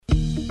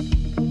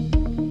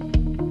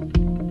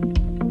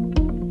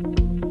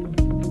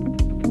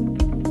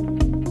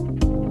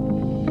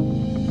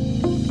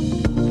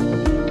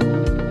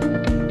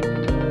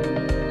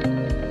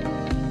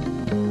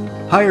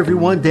Hi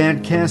everyone,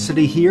 Dan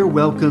Cassidy here.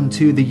 Welcome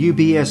to the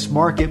UBS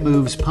Market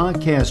Moves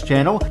podcast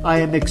channel. I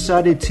am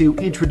excited to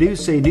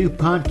introduce a new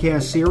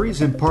podcast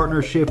series in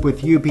partnership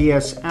with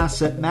UBS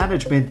Asset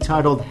Management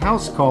titled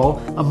House Call,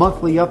 a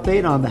monthly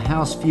update on the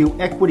House View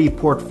equity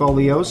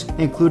portfolios,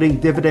 including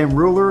Dividend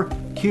Ruler,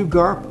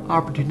 QGARP,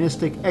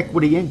 Opportunistic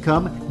Equity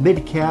Income,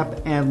 Mid-Cap,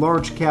 and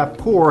Large-Cap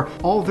Core,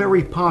 all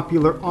very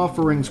popular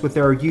offerings with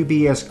our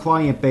UBS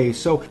client base.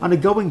 So on a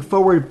going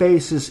forward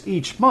basis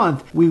each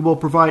month, we will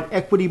provide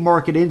equity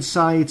market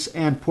insights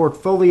and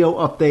portfolio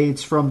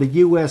updates from the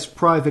U.S.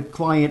 Private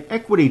Client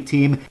Equity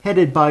team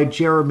headed by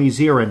Jeremy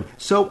Zirin.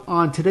 So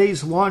on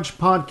today's launch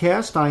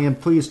podcast, I am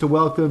pleased to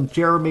welcome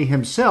Jeremy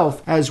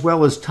himself, as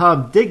well as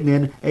Tom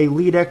Dignan, a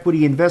lead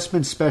equity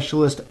investment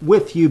specialist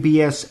with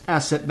UBS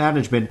Asset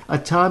Management.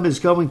 Tom is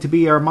going to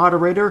be our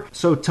moderator.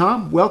 So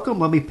Tom, welcome.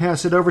 Let me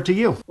pass it over to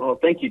you. Well,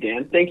 thank you,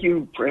 Dan. Thank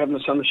you for having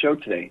us on the show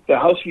today. The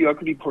House View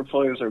equity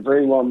portfolios are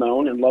very well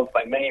known and loved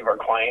by many of our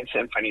clients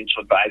and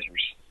financial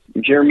advisors.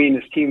 Jeremy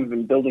and his team have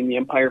been building the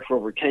empire for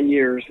over 10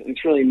 years, and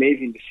it's really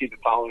amazing to see the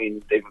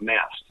following they've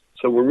amassed.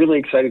 So we're really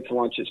excited to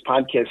launch this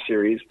podcast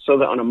series so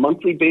that on a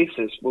monthly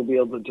basis, we'll be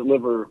able to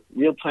deliver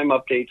real-time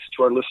updates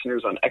to our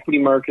listeners on equity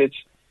markets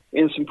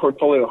and some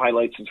portfolio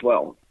highlights as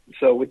well.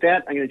 So with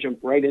that, I'm going to jump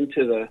right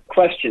into the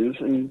questions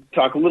and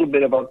talk a little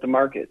bit about the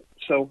market.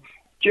 So,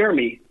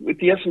 Jeremy, with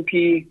the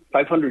S&P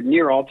 500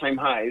 near all-time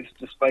highs,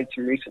 despite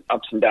some recent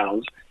ups and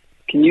downs,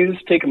 can you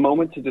just take a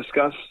moment to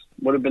discuss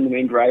what have been the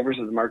main drivers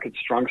of the market's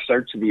strong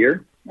start to the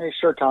year? Hey,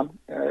 sure, Tom.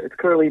 It's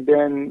clearly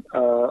been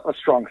a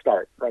strong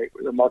start, right?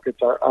 The markets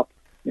are up,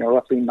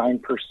 roughly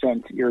 9%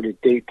 year to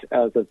date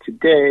as of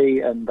today,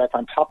 and that's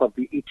on top of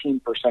the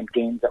 18%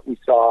 gains that we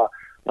saw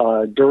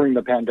during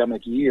the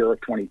pandemic year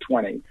of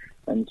 2020.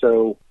 And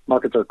so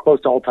markets are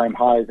close to all-time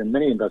highs, and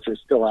many investors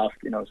still ask,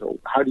 so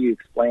how do you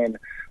explain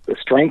the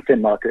strength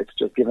in markets,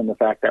 just given the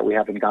fact that we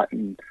haven't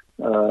gotten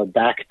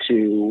back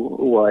to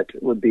what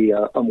would be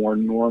a more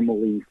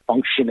normally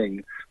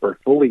functioning or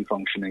fully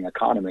functioning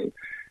economy?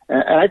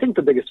 And I think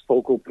the biggest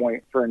focal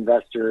point for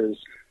investors,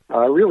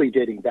 really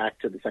dating back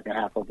to the second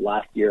half of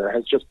last year,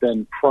 has just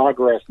been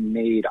progress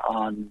made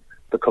on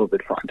the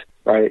COVID front,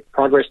 right?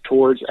 Progress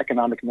towards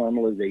economic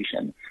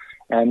normalization.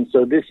 And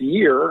so this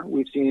year,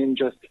 we've seen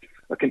just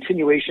a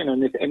continuation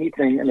and, if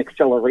anything, an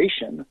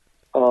acceleration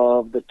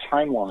of the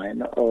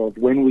timeline of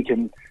when we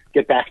can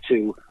get back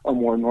to a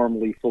more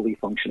normally fully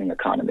functioning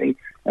economy.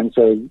 And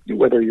so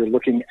whether you're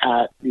looking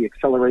at the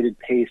accelerated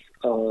pace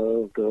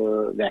of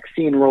the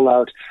vaccine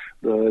rollout,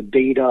 the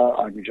data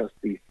on just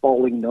the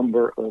falling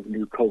number of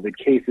new COVID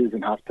cases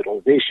and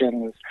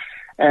hospitalizations,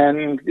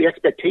 and the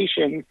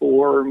expectation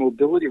for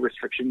mobility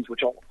restrictions,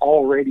 which are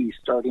already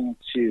starting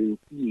to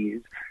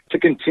ease, to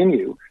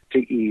continue to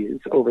ease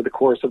over the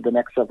course of the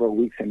next several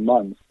weeks and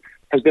months,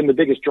 has been the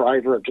biggest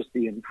driver of just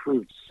the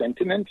improved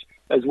sentiment,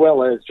 as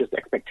well as just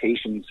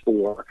expectations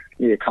for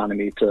the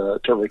economy to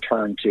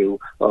return to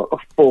a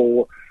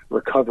full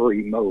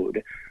recovery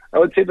mode. I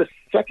would say the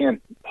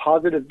second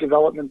positive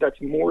development that's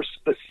more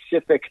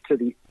specific to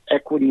the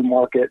equity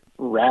market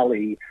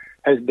rally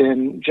has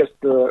been just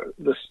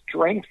the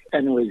strength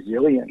and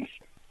resilience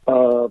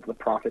of the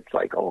profit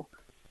cycle.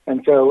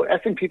 And so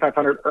S&P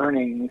 500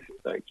 earnings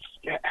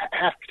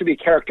have to be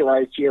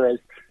characterized here as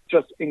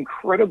just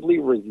incredibly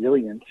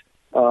resilient,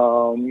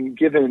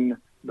 given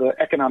the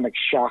economic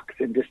shocks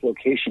and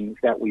dislocations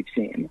that we've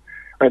seen.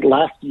 Right,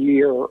 last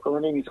year,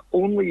 earnings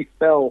only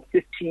fell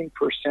 15%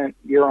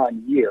 year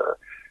on year.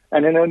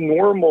 And in a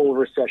normal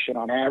recession,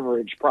 on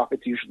average,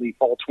 profits usually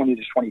fall 20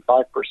 to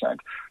 25%.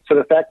 So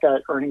the fact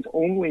that earnings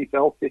only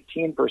fell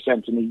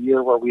 15% in a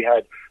year where we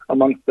had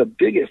amongst the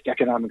biggest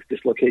economic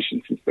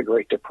dislocations since the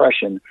Great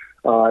Depression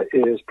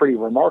is pretty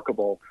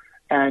remarkable.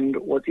 And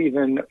what's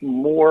even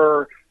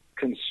more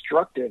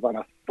constructive on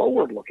a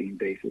forward-looking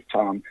basis,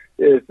 Tom,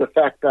 is the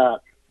fact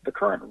that the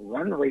current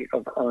run rate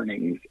of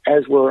earnings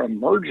as we're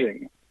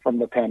emerging from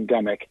the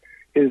pandemic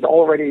is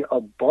already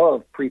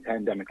above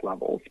pre-pandemic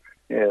levels.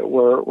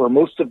 We're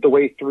most of the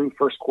way through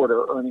first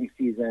quarter earnings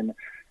season.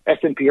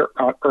 S&P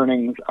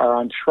earnings are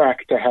on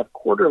track to have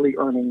quarterly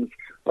earnings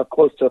of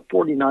close to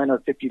 $49 or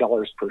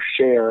 $50 per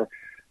share.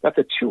 That's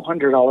a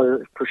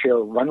 $200 per share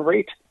run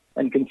rate.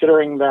 And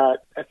considering that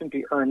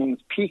S&P earnings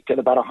peaked at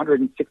about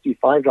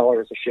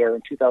 $165 a share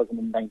in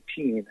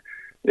 2019,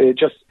 it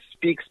just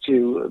speaks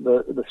to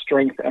the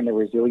strength and the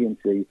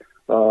resiliency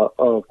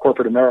of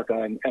corporate America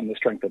and the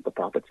strength of the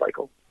profit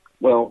cycle.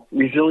 Well,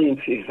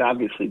 resiliency has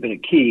obviously been a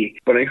key,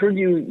 but I heard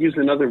you use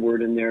another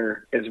word in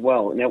there as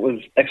well, and that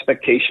was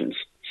expectations.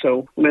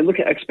 So when I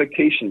look at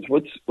expectations,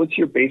 what's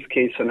your base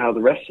case on how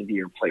the rest of the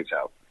year plays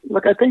out?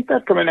 Look, I think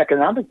that from an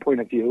economic point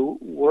of view,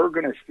 we're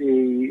going to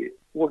see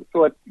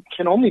what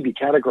can only be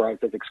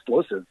categorized as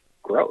explosive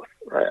growth.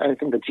 Right? I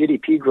think the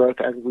GDP growth,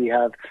 as we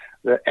have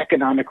the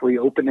economic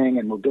reopening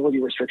and mobility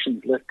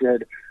restrictions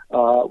lifted,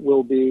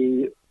 will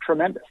be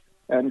tremendous.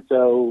 And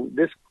so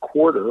this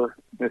quarter,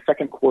 the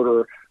second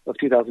quarter of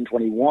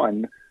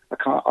 2021,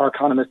 our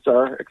economists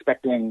are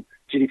expecting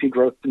GDP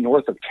growth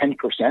north of 10%.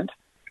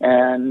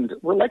 And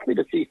we're likely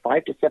to see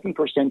 5 to 7%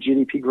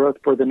 GDP growth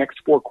for the next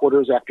 4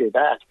 quarters after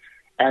that,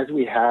 as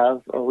we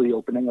have a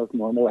reopening of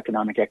normal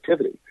economic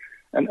activity.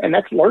 And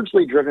that's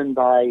largely driven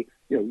by,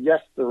 yes,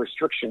 the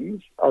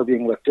restrictions are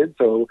being lifted.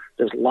 So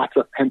there's lots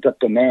of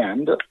pent-up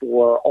demand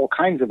for all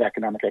kinds of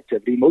economic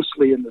activity,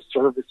 mostly in the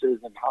services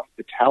and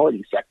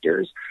hospitality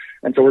sectors.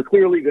 And so we're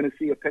clearly going to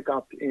see a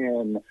pickup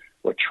in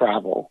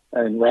travel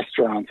and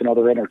restaurants and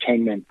other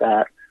entertainment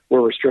that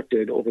were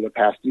restricted over the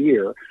past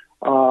year.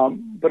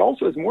 But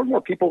also as more and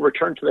more people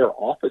return to their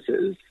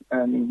offices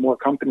and more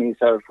companies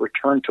have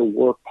returned to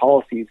work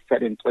policies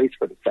set in place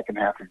for the second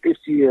half of this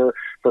year,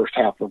 first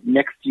half of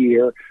next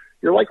year,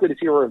 you're likely to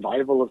see a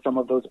revival of some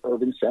of those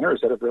urban centers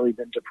that have really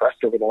been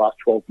depressed over the last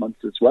 12 months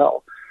as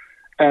well.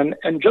 And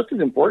just as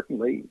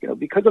importantly,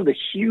 because of the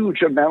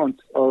huge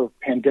amounts of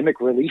pandemic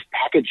relief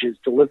packages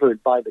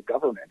delivered by the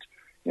government,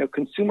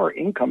 consumer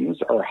incomes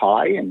are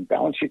high and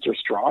balance sheets are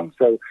strong.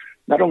 So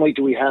not only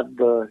do we have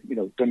the,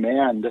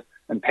 demand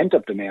and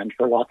pent-up demand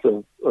for lots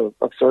of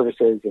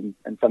services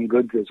and some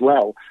goods as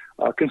well,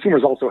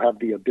 consumers also have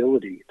the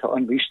ability to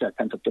unleash that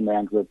pent-up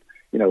demand with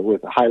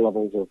high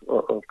levels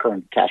of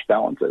current cash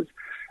balances.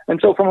 And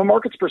so from a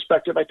market's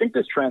perspective, I think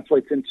this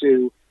translates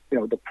into,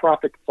 the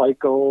profit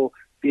cycle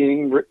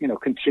being,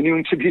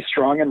 continuing to be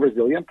strong and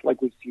resilient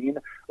like we've seen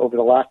over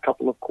the last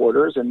couple of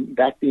quarters, and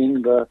that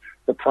being the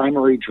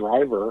primary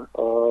driver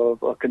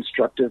of a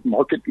constructive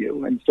market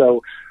view. And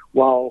so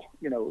while,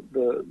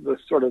 the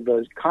sort of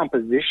the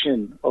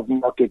composition of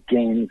market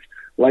gains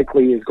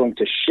likely is going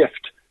to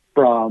shift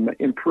from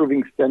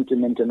improving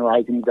sentiment and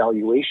rising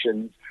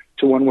valuations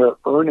to one where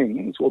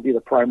earnings will be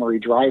the primary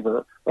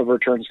driver of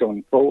returns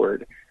going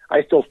forward,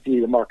 I still see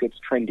the markets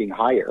trending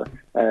higher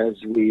as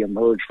we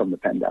emerge from the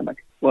pandemic.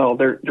 Well,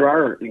 there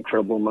are an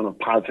incredible amount of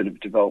positive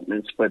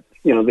developments, but,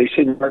 they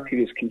say the market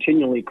is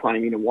continually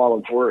climbing a wall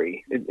of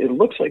worry. It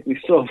looks like we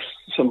still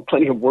have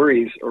plenty of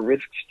worries or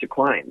risks to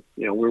climb.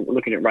 We're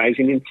looking at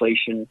rising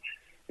inflation,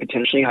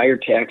 potentially higher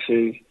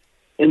taxes,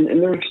 and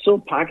there are still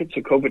pockets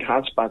of COVID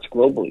hotspots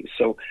globally.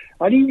 So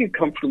how do you get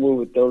comfortable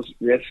with those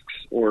risks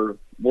or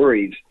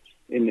worries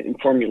in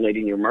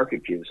formulating your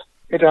market views?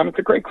 Hey, Tom, it's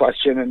a great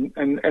question,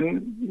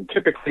 and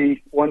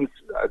typically ones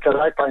that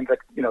I find that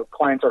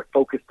clients are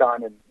focused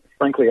on, and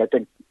frankly, I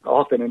think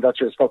often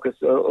investors focus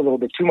a little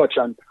bit too much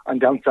on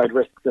downside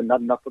risks and not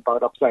enough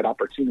about upside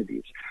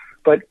opportunities.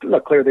 But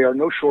look, clearly there are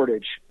no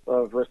shortage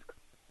of risks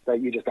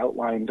that you just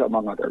outlined,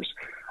 among others.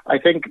 I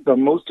think the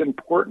most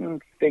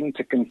important thing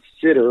to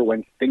consider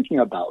when thinking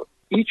about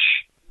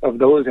each of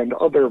those and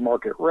other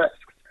market risks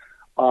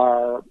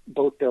are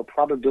both their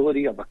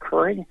probability of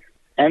occurring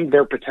and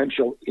their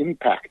potential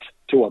impact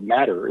to what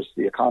matters,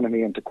 the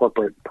economy and to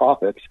corporate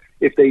profits,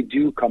 if they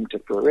do come to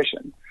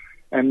fruition.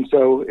 And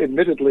so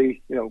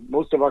admittedly,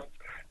 most of us,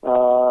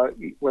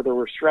 whether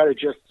we're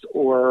strategists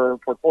or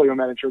portfolio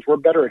managers, we're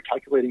better at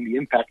calculating the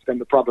impact than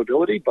the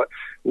probability, but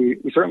we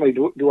certainly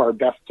do our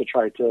best to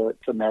try to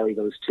marry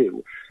those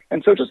two.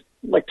 And so just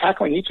like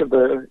tackling each of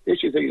the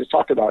issues that you just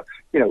talked about,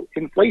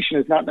 inflation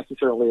is not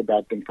necessarily a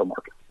bad thing for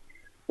markets.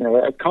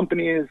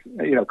 Companies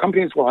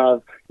will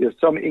have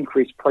some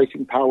increased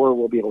pricing power,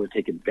 will be able to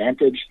take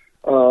advantage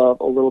of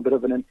a little bit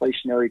of an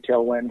inflationary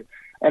tailwind.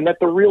 And that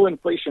the real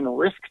inflation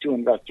risk to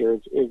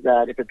investors is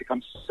that if it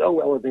becomes so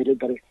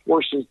elevated that it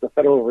forces the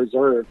Federal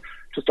Reserve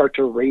to start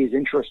to raise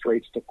interest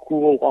rates to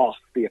cool off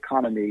the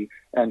economy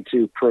and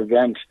to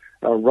prevent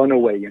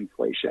runaway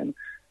inflation.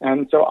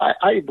 And so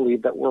I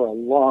believe that we're a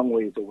long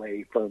ways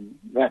away from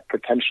that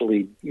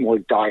potentially more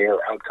dire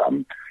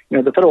outcome.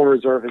 The Federal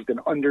Reserve has been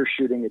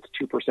undershooting its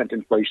 2%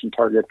 inflation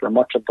target for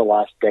much of the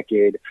last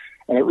decade,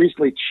 and it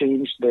recently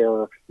changed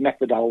their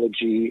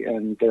methodology,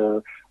 and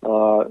they're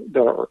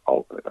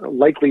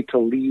likely to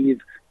leave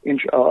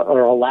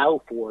or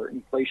allow for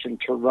inflation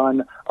to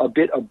run a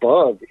bit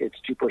above its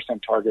 2%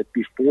 target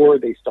before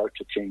they start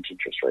to change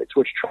interest rates,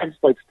 which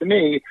translates to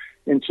me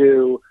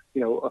into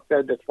a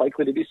Fed that's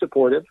likely to be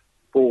supportive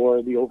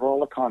for the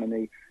overall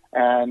economy.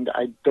 And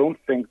I don't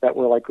think that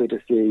we're likely to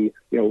see,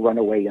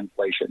 runaway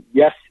inflation.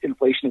 Yes,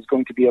 inflation is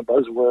going to be a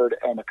buzzword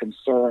and a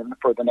concern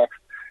for the next,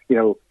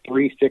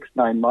 3, 6,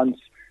 9 months.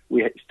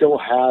 We still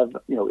have,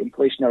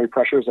 inflationary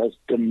pressures as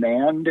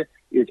demand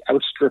is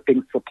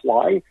outstripping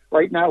supply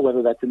right now,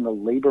 whether that's in the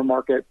labor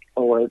market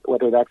or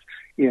whether that's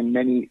in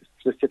many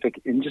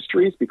specific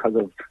industries because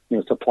of,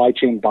 supply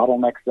chain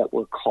bottlenecks that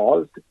were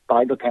caused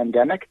by the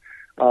pandemic.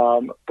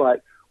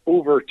 But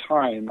over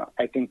time,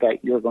 I think that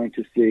you're going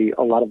to see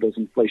a lot of those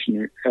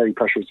inflationary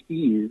pressures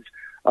ease,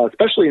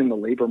 especially in the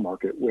labor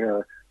market,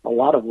 where a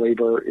lot of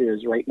labor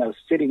is right now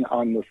sitting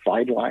on the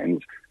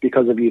sidelines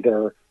because of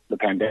either the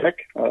pandemic,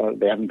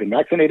 they haven't been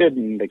vaccinated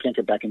and they can't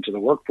get back into the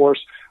workforce,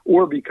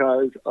 or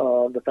because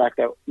of the fact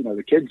that,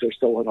 the kids are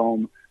still at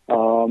home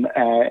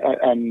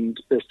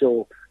and there's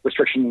still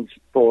restrictions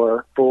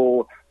for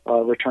full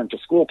return to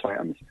school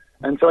plans.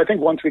 And so I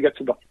think once we get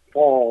to the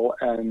fall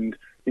and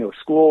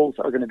schools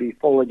are going to be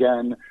full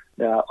again,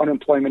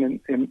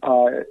 unemployment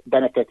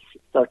benefits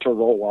start to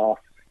roll off,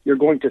 you're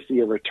going to see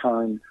a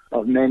return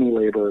of many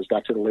laborers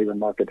back to the labor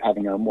market,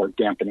 having a more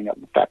dampening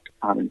effect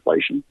on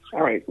inflation.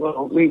 All right.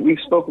 Well, we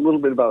spoke a little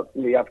bit about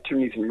the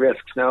opportunities and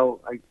risks. Now,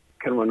 I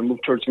kind of want to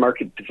move towards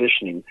market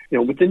positioning.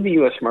 Within the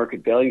U.S.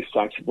 market, value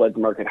stocks have led the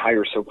market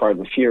higher so far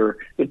this year.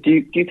 But do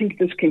you think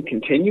this can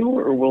continue,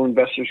 or will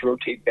investors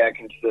rotate back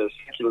into the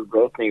secular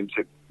growth names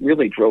that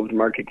really drove the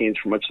market gains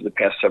for much of the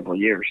past several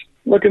years?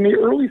 Look, in the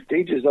early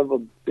stages of a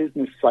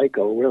business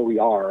cycle where we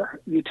are,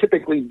 you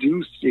typically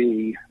do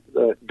see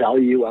the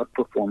value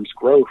outperforms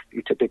growth.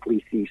 You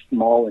typically see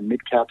small and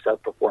mid caps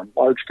outperform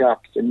large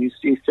caps, and you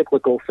see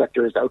cyclical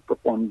sectors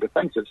outperform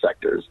defensive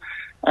sectors.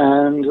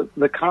 And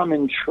the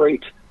common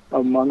trait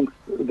amongst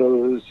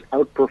those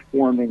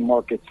outperforming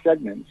market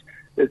segments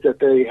is that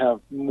they have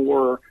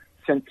more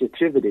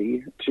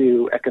sensitivity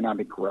to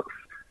economic growth.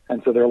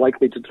 And so they're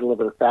likely to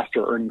deliver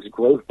faster earnings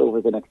growth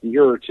over the next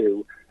year or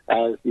two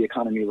as the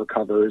economy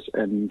recovers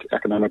and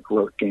economic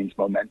growth gains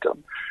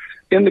momentum.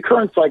 In the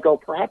current cycle,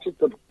 perhaps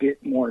it's a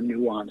bit more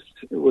nuanced,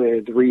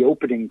 with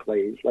reopening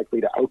plays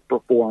likely to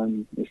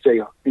outperform,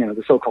 say,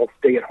 the so-called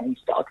stay-at-home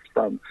stocks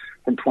from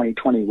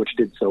 2020, which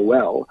did so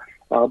well.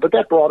 But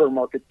that broader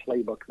market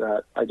playbook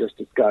that I just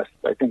discussed,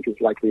 I think, is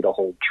likely to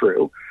hold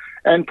true.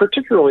 And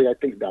particularly, I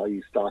think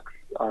value stocks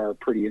are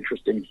pretty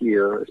interesting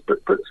here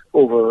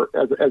over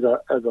as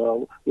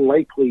a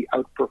likely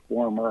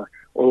outperformer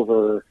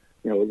over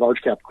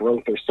large cap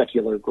growth or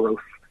secular growth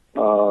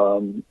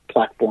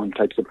platform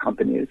types of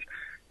companies.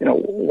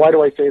 Why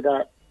do I say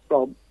that?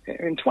 Well,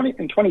 in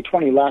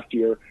 2020 last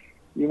year,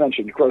 you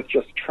mentioned growth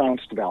just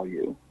trounced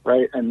value,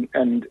 right?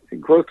 And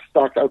growth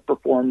stocks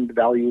outperformed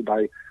value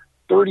by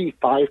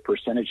 35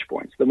 percentage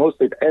points, the most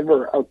they've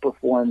ever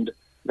outperformed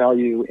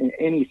value in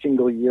any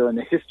single year in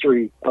the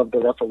history of the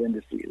Russell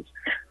indices.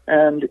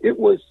 And it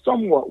was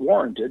somewhat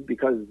warranted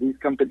because these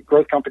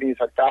growth companies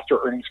had faster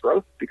earnings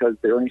growth, because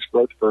the earnings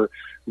growth for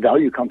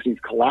value companies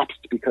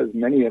collapsed because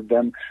many of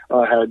them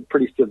had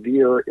pretty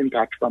severe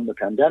impact from the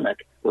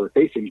pandemic, or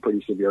facing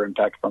pretty severe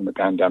impact from the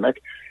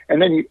pandemic.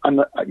 And then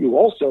you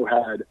also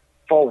had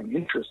falling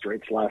interest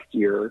rates last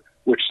year,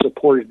 which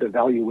supported the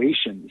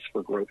valuations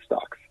for growth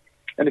stocks.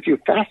 And if you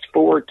fast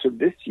forward to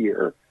this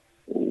year,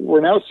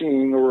 we're now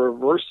seeing a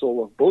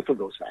reversal of both of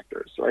those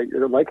factors, right?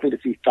 You're likely to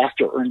see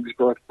faster earnings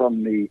growth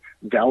from the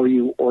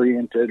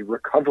value-oriented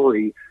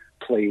recovery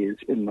plays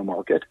in the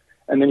market.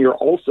 And then you're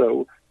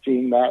also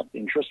seeing that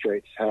interest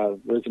rates have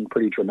risen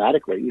pretty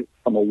dramatically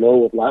from a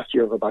low of last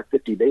year of about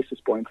 50 basis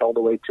points all the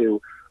way to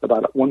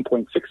about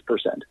 1.6%.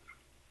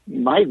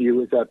 My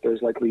view is that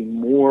there's likely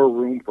more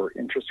room for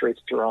interest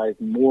rates to rise,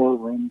 more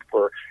room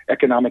for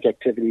economic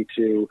activity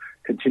to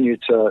continue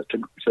to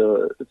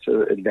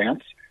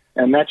advance.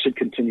 And that should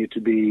continue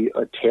to be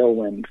a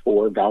tailwind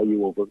for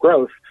value over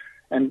growth.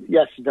 And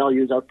yes,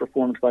 value is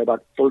outperformed by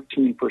about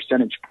 13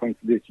 percentage points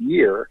this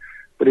year.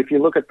 But if you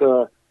look at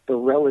the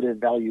relative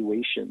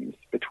valuations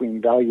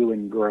between value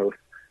and growth,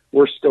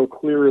 we're still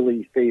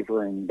clearly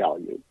favoring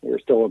value. We're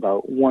still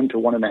about 1 to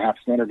 1.5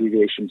 standard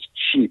deviations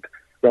cheap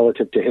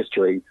relative to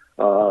history,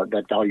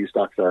 that value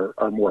stocks are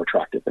more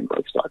attractive than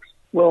growth stocks.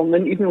 Well, and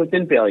then even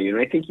within value, and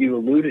I think you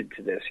alluded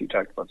to this, you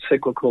talked about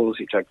cyclicals,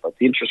 you talked about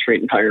the interest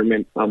rate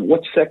environment.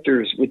 What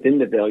sectors within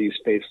the value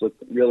space look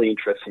really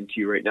interesting to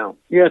you right now?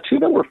 Yeah, two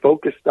that we're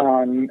focused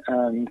on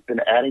and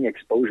been adding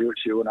exposure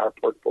to in our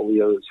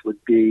portfolios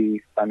would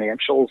be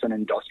financials and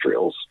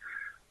industrials.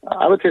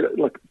 I would say that,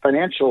 look,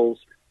 financials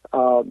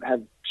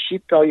have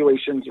cheap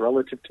valuations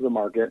relative to the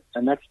market,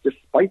 and that's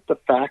despite the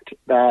fact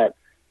that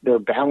their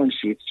balance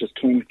sheets just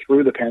came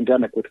through the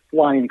pandemic with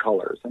flying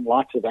colors and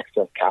lots of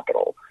excess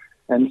capital.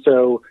 And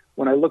so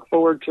when I look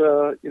forward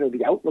to,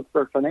 the outlook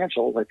for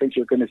financials, I think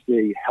you're going to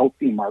see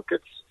healthy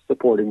markets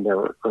supporting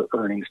their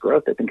earnings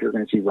growth. I think you're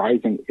going to see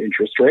rising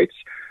interest rates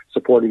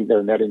supporting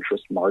their net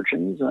interest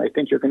margins. And I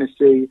think you're going to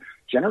see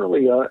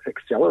generally an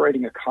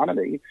accelerating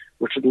economy,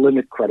 which would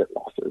limit credit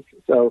losses.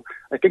 So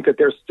I think that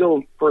there's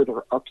still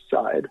further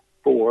upside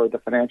for the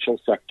financial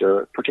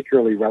sector,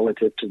 particularly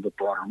relative to the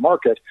broader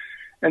market.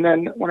 And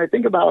then when I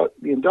think about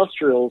the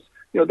industrials,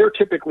 they're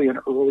typically an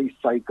early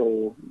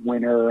cycle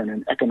winner and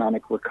an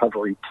economic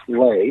recovery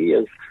play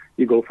as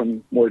you go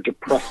from more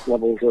depressed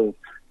levels of,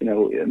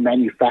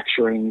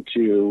 manufacturing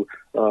to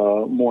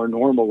more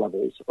normal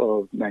levels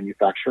of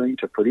manufacturing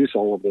to produce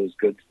all of those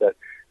goods that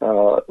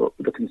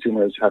the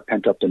consumers have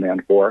pent up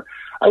demand for.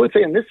 I would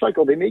say in this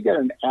cycle, they may get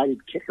an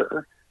added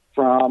kicker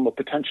from a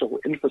potential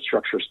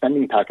infrastructure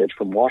spending package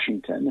from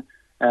Washington.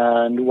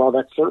 And while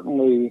that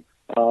certainly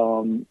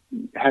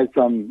has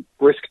some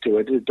risk to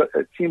it,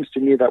 it seems to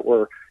me that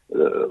we're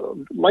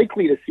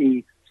likely to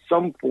see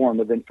some form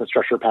of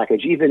infrastructure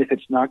package, even if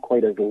it's not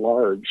quite as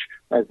large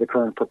as the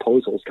current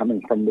proposals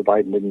coming from the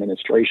Biden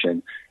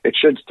administration. It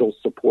should still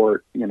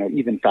support,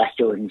 even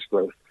faster earnings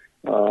growth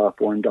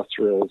for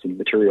industrials and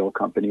material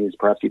companies,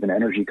 perhaps even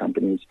energy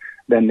companies,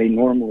 than they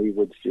normally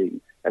would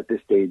see at this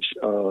stage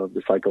of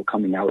the cycle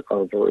coming out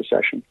of a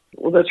recession.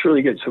 Well, that's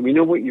really good. So we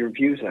know what your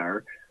views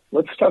are.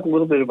 Let's talk a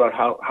little bit about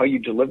how you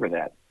deliver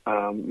that.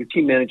 Your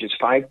team manages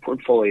 5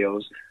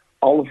 portfolios.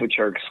 all of which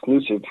are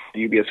exclusive to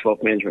UBS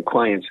Wealth Management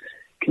clients.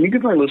 Can you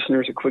give our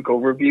listeners a quick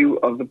overview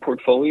of the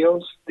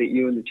portfolios that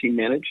you and the team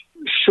manage?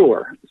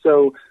 Sure.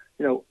 So,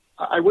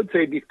 I would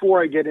say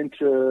before I get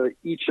into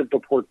each of the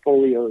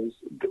portfolios,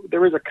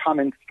 there is a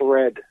common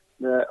thread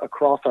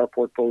across our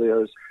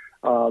portfolios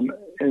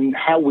in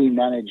how we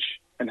manage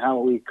and how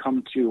we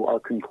come to our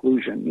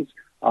conclusions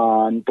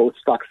on both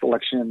stock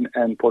selection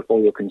and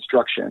portfolio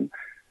construction.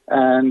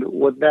 And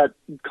what that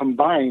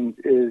combines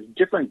is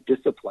different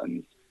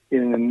disciplines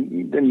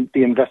in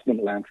the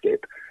investment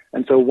landscape.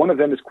 And so one of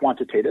them is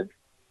quantitative.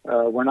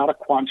 We're not a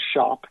quant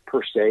shop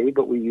per se,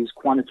 but we use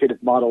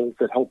quantitative models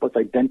that help us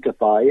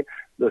identify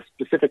the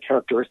specific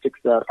characteristics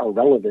that are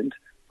relevant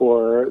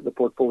for the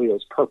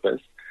portfolio's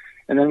purpose.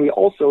 And then we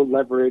also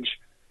leverage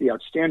the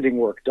outstanding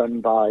work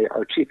done by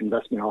our Chief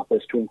Investment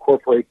Office to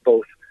incorporate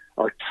both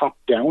our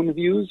top-down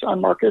views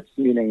on markets,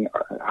 meaning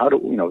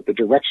the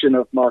direction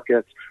of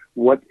markets,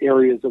 what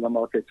areas of the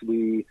markets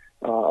we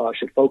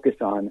should focus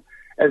on,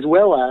 as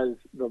well as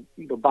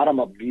the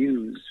bottom-up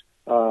views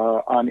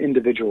on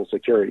individual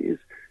securities.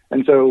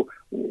 And so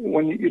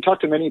when you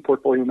talk to many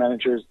portfolio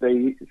managers,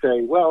 they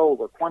say, well,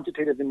 we're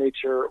quantitative in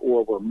nature,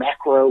 or we're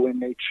macro in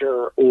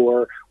nature,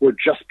 or we're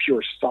just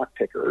pure stock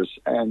pickers,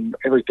 and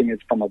everything is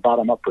from a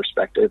bottom-up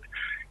perspective.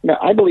 Now,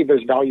 I believe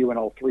there's value in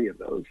all three of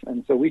those.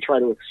 And so we try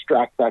to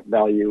extract that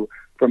value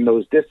from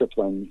those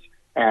disciplines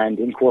and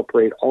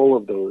incorporate all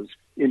of those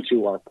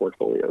into our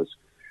portfolios.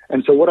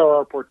 And so what are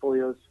our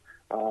portfolios?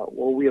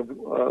 Well, we have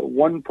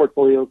one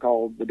portfolio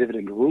called the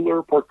Dividend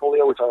Ruler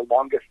portfolio, which is our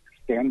longest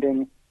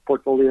standing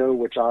portfolio,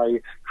 which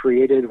I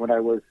created when I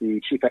was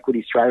the chief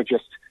equity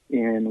strategist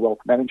in wealth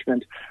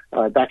management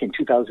back in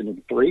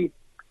 2003.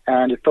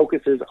 And it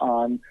focuses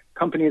on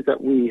companies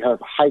that we have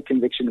high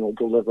conviction will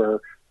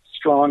deliver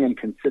strong and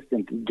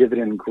consistent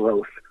dividend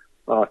growth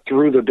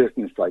through the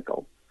business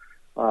cycle.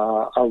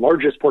 Our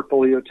largest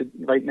portfolio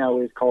right now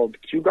is called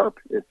QGARP.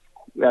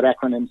 That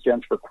acronym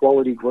stands for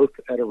Quality Growth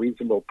at a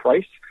Reasonable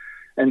Price.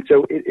 And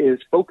so it is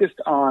focused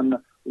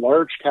on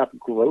large cap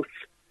growth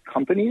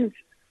companies,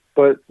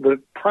 but the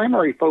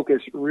primary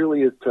focus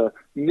really is to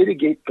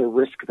mitigate the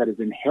risk that is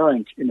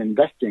inherent in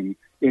investing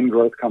in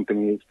growth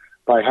companies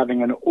by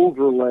having an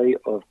overlay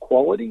of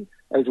quality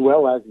as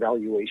well as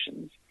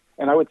valuations.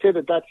 And I would say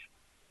that that's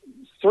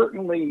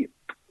certainly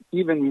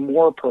even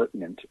more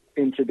pertinent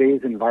in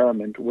today's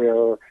environment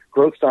where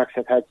growth stocks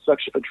have had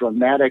such a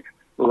dramatic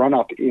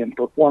run-up in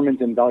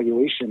performance and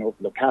valuation over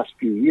the past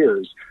few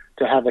years,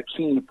 to have a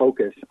keen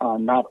focus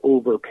on not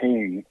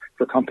overpaying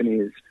for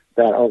companies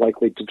that are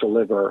likely to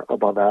deliver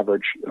above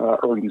average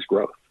earnings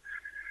growth.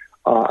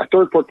 A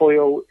third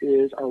portfolio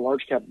is our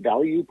large cap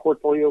value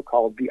portfolio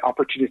called the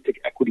Opportunistic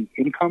Equity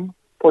Income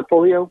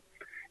portfolio.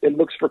 It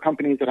looks for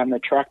companies that have an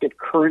attractive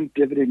current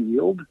dividend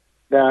yield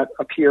that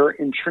appear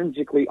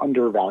intrinsically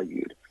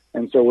undervalued.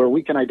 And so where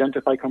we can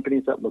identify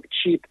companies that look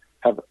cheap,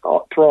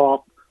 throw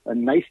off a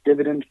nice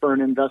dividend for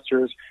an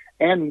investors,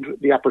 and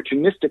the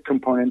opportunistic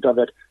component of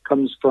it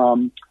comes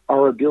from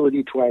our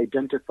ability to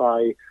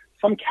identify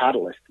some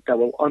catalyst that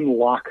will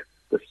unlock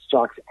the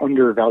stock's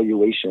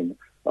undervaluation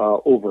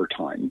over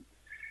time.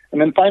 And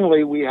then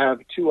finally, we have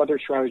two other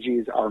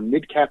strategies, our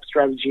mid-cap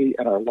strategy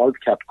and our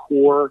large-cap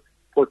core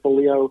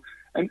portfolio.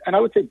 And I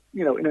would say,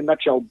 in a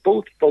nutshell,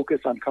 both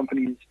focus on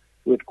companies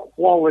with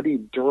quality,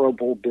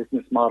 durable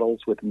business models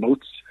with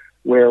moats,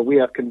 where we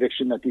have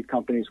conviction that these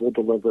companies will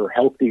deliver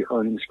healthy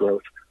earnings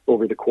growth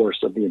over the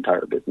course of the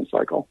entire business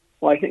cycle.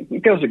 Well, I think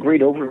that was a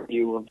great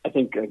overview of,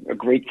 a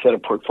great set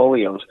of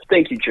portfolios.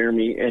 Thank you,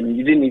 Jeremy. And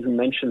you didn't even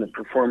mention the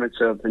performance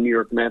of the New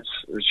York Mets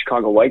or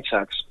Chicago White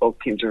Sox. Both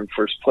teams are in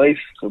first place,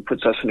 so it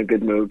puts us in a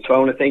good mood. So I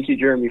want to thank you,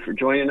 Jeremy, for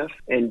joining us.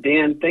 And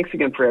Dan, thanks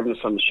again for having us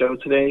on the show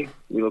today.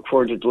 We look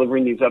forward to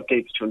delivering these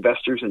updates to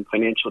investors and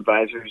financial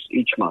advisors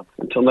each month.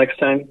 Until next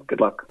time, good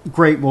luck.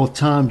 Great. Well,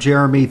 Tom,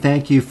 Jeremy,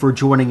 thank you for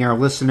joining our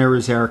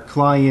listeners, our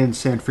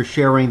clients, and for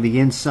sharing the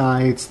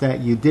insights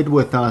that you did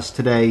with us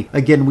today.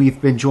 Again, we've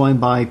been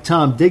joined by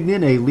Tom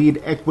Dignan, a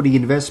lead equity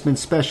investment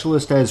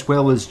specialist, as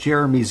well as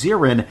Jeremy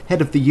Zirin, head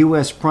of the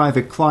U.S.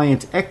 Private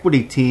Client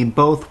Equity Team,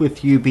 both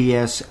with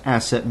UBS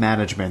Asset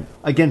Management.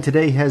 Again,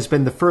 today has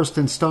been the first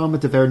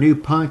installment of our new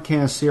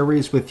podcast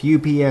series with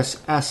UBS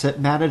Asset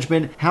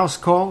Management, House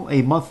Call,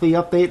 a monthly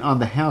update on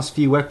the House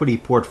View equity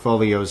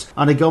portfolios.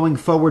 On a going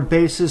forward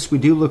basis, we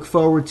do look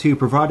forward to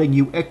providing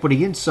you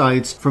equity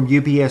insights from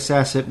UBS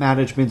Asset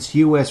Management's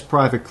U.S.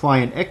 Private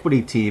Client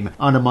Equity Team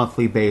on a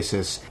monthly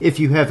basis. If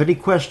you have any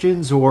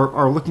questions or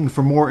are looking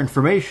for more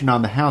information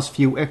on the House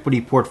View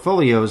equity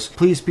portfolios,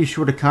 please be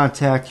sure to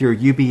contact your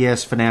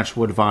UBS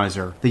financial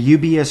advisor. The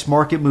UBS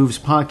Market Moves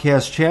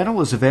podcast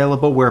channel is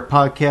available where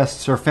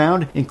podcasts are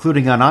found,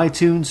 including on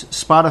iTunes,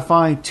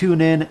 Spotify,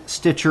 TuneIn,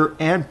 Stitcher,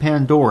 and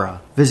Pandora.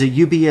 Visit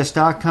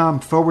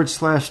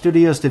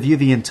ubs.com/studios to view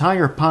the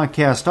entire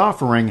podcast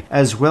offering,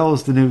 as well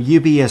as the new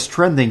UBS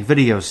Trending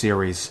video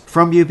series.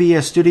 From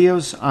UBS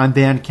Studios, I'm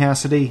Dan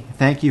Cassidy.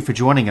 Thank you for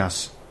joining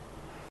us.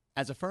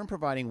 As a firm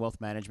providing wealth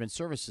management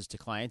services to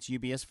clients,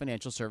 UBS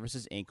Financial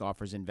Services, Inc.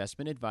 offers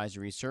investment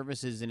advisory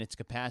services in its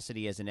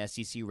capacity as an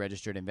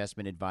SEC-registered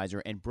investment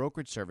advisor and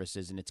brokerage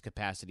services in its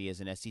capacity as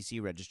an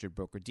SEC-registered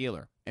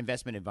broker-dealer.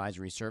 Investment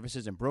advisory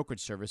services and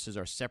brokerage services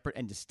are separate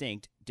and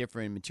distinct,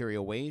 differ in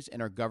material ways, and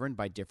are governed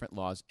by different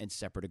laws and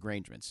separate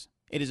arrangements.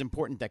 It is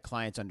important that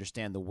clients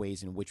understand the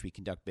ways in which we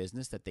conduct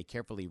business, that they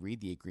carefully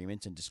read the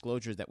agreements and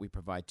disclosures that we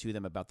provide to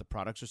them about the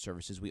products or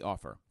services we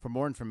offer. For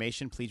more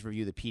information, please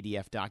review the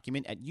PDF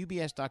document at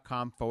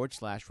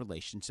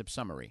ubs.com/relationship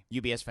summary.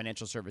 UBS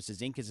Financial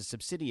Services, Inc. is a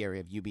subsidiary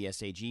of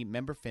UBS AG,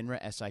 member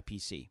FINRA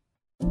SIPC.